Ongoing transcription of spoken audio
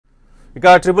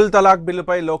ఇక ట్రిపుల్ తలాక్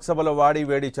బిల్లుపై లోక్ సభలో వాడి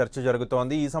వేడి చర్చ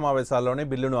జరుగుతోంది. ఈ సమావేశాల్లోనే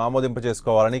బిల్లును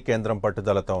ఆమోదింపజేసుకోవాలని కేంద్రం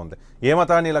పట్టుదలతో ఉంది. ఏ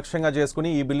మతాన్ని లక్ష్యంగా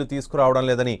చేసుకుని ఈ బిల్లు తీసుకురావడం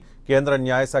లేదని కేంద్ర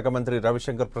న్యాయశాఖ మంత్రి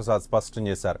రవిశంకర్ ప్రసాద్ స్పష్టం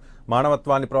చేశారు.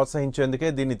 మానవత్వాన్ని ప్రోత్సహించేందుకే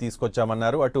దీన్ని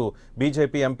తీసుకొచ్చామన్నారు. అటు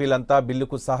బీజేపీ ఎంపీలంతా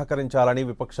బిల్లుకు సహకరించాలని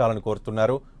విపక్షాలను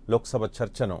కోరుతున్నారు. లోక్సభ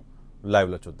చర్చను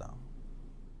లైవ్లో చూద్దాం.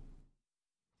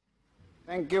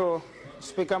 Thank you,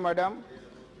 Speaker Madam,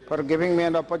 for giving me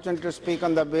an opportunity to speak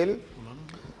on the bill.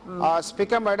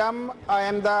 Speaker Madam, I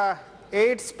am the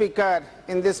 8th speaker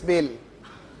in this bill,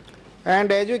 and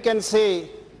as you can see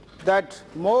that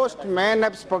most men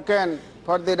have spoken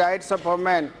for the rights of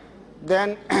women than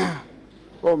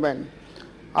women.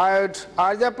 I would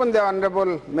urge upon the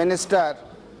Honorable Minister,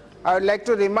 I would like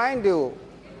to remind you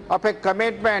of a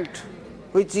commitment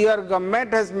which your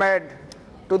government has made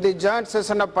to the joint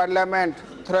session of Parliament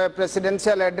through a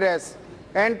presidential address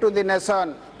and to the nation,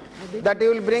 that you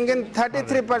will bring in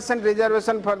 33%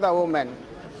 reservation for the women.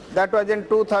 That was in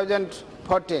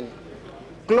 2014.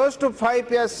 Close to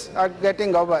 5 years are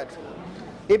getting over.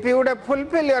 If you would have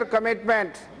fulfilled your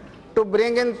commitment to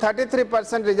bring in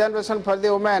 33% reservation for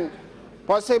the women,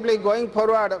 possibly going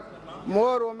forward,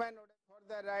 more women would have for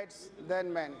their rights than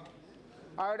men.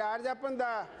 I would urge upon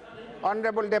the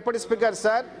Honorable Deputy Speaker,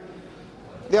 sir,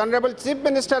 the Honorable Chief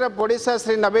Minister of Odisha,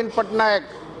 Sri Naveen Patnaik,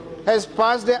 has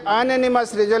passed an unanimous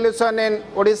resolution in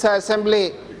Odisha Assembly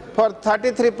for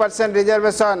 33%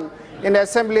 reservation in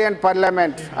Assembly and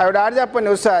Parliament. I would urge upon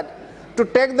you, sir, to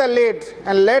take the lead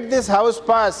and let this House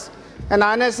pass an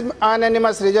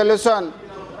unanimous resolution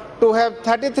to have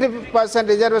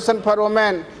 33% reservation for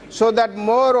women, so that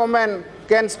more women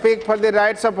can speak for the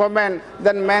rights of women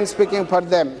than men speaking for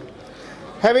them.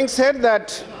 Having said that,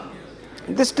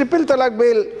 this triple talaq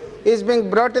bill is being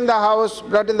brought in the House,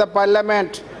 brought in the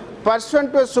Parliament, pursuant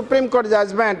to a Supreme Court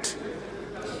judgment,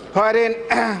 wherein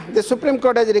the Supreme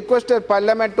Court has requested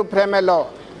Parliament to frame a law.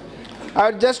 I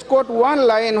will just quote one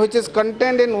line which is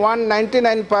contained in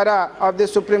 199 para of the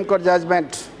Supreme Court judgment.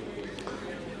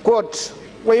 Quote,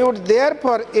 "We would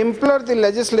therefore implore the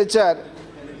legislature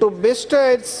to bestow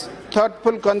its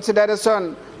thoughtful consideration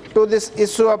to this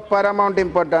issue of paramount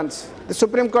importance." The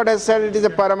Supreme Court has said it is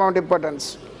a paramount importance.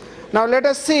 Now let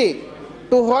us see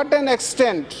to what an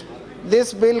extent this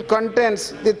bill contains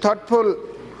the thoughtful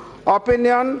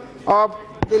opinion of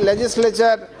the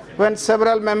legislature when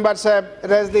several members have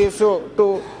raised the issue to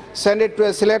send it to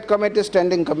a select committee,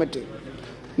 standing committee.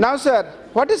 Now sir,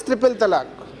 what is triple talaq?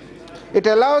 It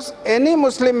allows any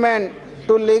Muslim man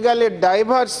to legally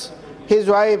divorce his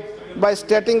wife by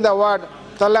stating the word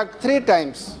talaq 3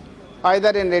 times,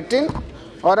 either in written,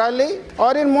 orally,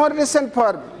 or in more recent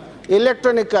form,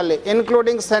 electronically,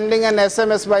 including sending an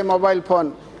SMS by mobile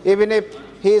phone, even if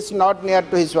he is not near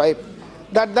to his wife.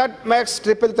 That makes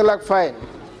triple talaq fine.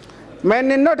 Men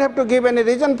need not have to give any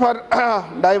reason for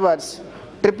divorce.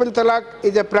 Triple talaq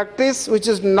is a practice which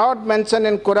is not mentioned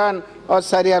in Quran or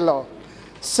Sharia law.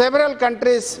 Several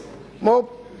countries, more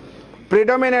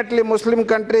predominantly Muslim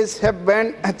countries, have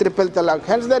banned triple talaq.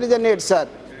 Hence there is a need, sir,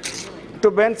 to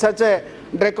ban such a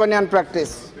draconian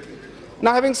practice.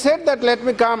 Now having said that, let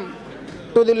me come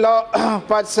to the law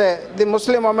per se, the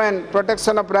Muslim women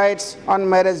protection of rights on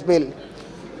marriage bill.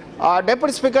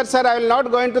 Deputy Speaker, sir, I will not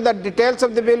go into the details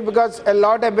of the bill because a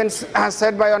lot have been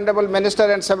said by Honorable Minister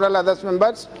and several other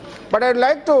members. But I would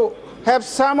like to have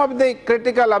some of the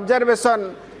critical observation,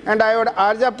 and I would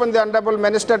urge upon the Honorable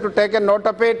Minister to take a note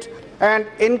of it and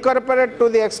incorporate to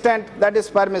the extent that is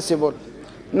permissible.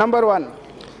 Number one,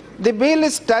 the bill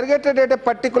is targeted at a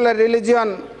particular religion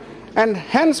and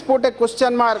hence put a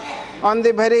question mark on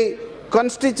the very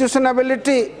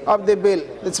constitutionality of the bill.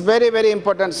 It's very, very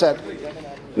important, sir.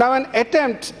 Now an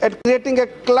attempt at creating a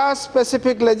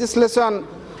class-specific legislation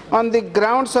on the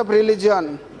grounds of religion,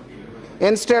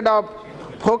 instead of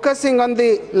focusing on the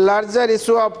larger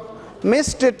issue of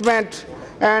mistreatment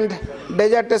and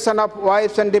desertion of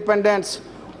wives and dependents,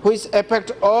 which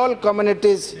affect all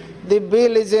communities. The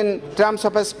bill is in terms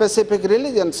of a specific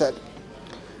religion, sir.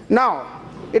 Now,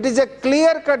 it is a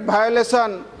clear-cut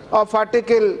violation of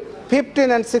Article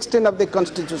 15 and 16 of the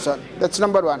Constitution. That's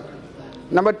number one.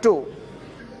 Number two,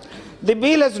 the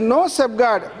bill has no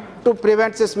safeguard to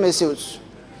prevent its misuse.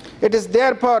 It is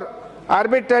therefore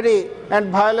arbitrary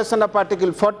and violation of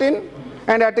Article 14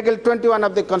 and Article 21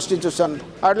 of the Constitution.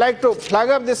 I would like to flag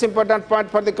up this important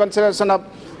point for the consideration of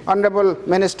Honorable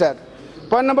Minister.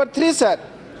 Point number 3, sir.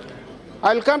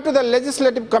 I will come to the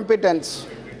legislative competence.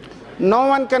 No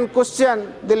one can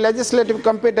question the legislative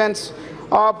competence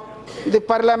of the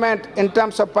Parliament in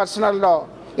terms of personal law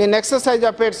in exercise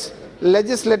of its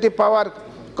legislative power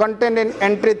contained in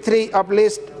entry 5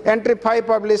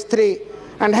 of list 3,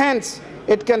 and hence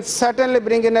it can certainly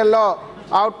bring in a law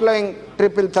outlawing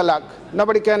triple talaq.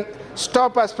 Nobody can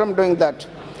stop us from doing that.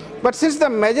 But since the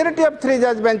majority of 3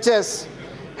 judge benches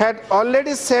had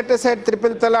already set aside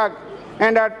triple talaq,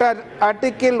 and after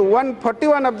Article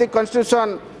 141 of the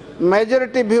Constitution,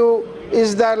 majority view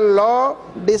is the law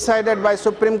decided by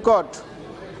Supreme Court.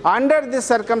 Under these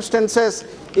circumstances,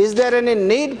 is there any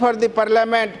need for the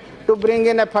Parliament to bring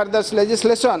in a further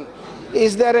legislation?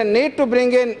 Is there a need to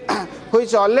bring in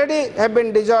which already have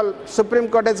been dissolved? Supreme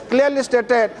Court has clearly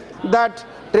stated that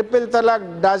triple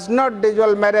talaq does not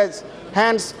dissolve marriage.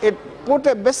 Hence, it put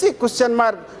a basic question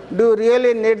mark: do you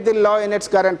really need the law in its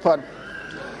current form?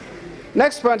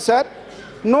 Next point, sir.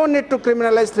 No need to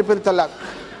criminalize triple talaq.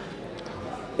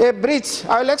 A breach,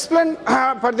 I will explain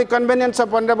for the convenience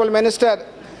of Honorable Minister.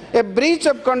 A breach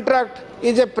of contract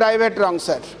is a private wrong,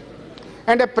 sir.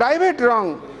 And a private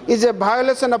wrong is a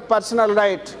violation of personal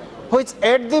right, which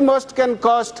at the most can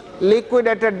cost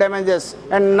liquidated damages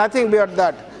and nothing beyond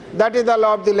that. That is the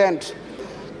law of the land.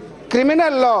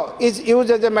 Criminal law is used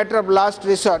as a matter of last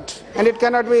resort, and it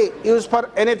cannot be used for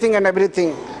anything and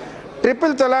everything.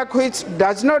 Triple talaq, which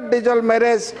does not dissolve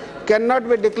marriage, cannot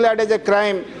be declared as a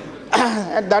crime,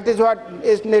 and that is what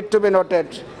is need to be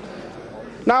noted.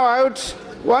 Now, I would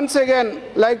once again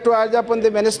like to urge upon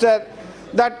the Minister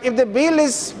that if the bill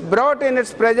is brought in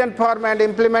its present form and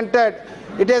implemented,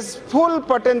 it has full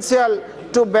potential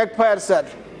to backfire, sir.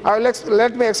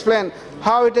 Let me explain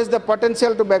how it is the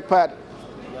potential to backfire.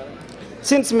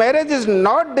 Since marriage is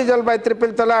not dissolved by triple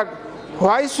talaq,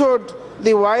 why should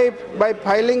the wife, by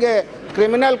filing a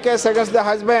criminal case against the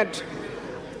husband,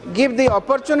 give the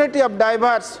opportunity of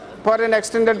divorce for an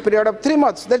extended period of 3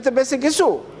 months? That's the basic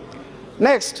issue.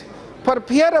 Next, for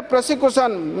fear of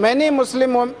prosecution, many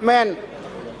Muslim men,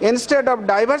 instead of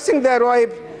divorcing their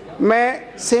wife, may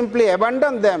simply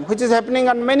abandon them, which is happening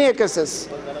on many cases.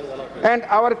 And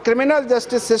our criminal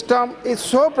justice system is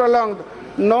so prolonged,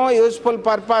 no useful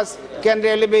purpose can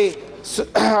really be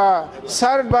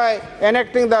served by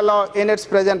enacting the law in its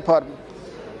present form.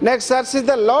 Next, sir, since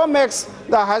the law makes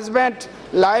the husband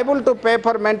liable to pay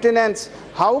for maintenance,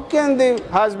 how can the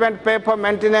husband pay for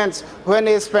maintenance when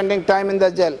he is spending time in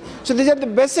the jail? So these are the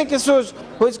basic issues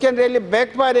which can really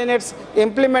backfire in its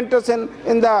implementation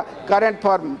in the current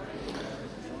form.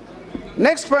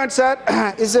 Next point, sir,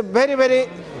 is a very, very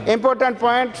important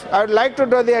point. I would like to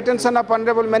draw the attention of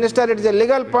Honorable Minister. It is a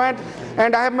legal point,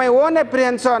 and I have my own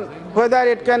apprehension whether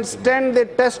it can stand the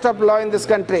test of law in this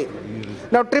country.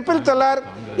 Now, triple talaq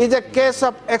is a case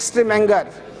of extreme anger.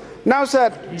 Now, sir,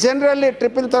 generally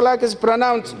triple talaq is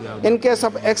pronounced in case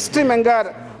of extreme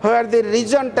anger where the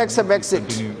reason takes a backseat.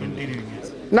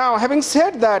 Now, having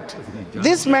said that,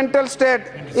 this mental state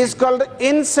is called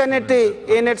insanity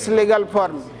in its legal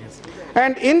form.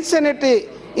 And insanity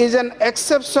is an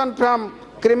exception from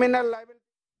criminal liability.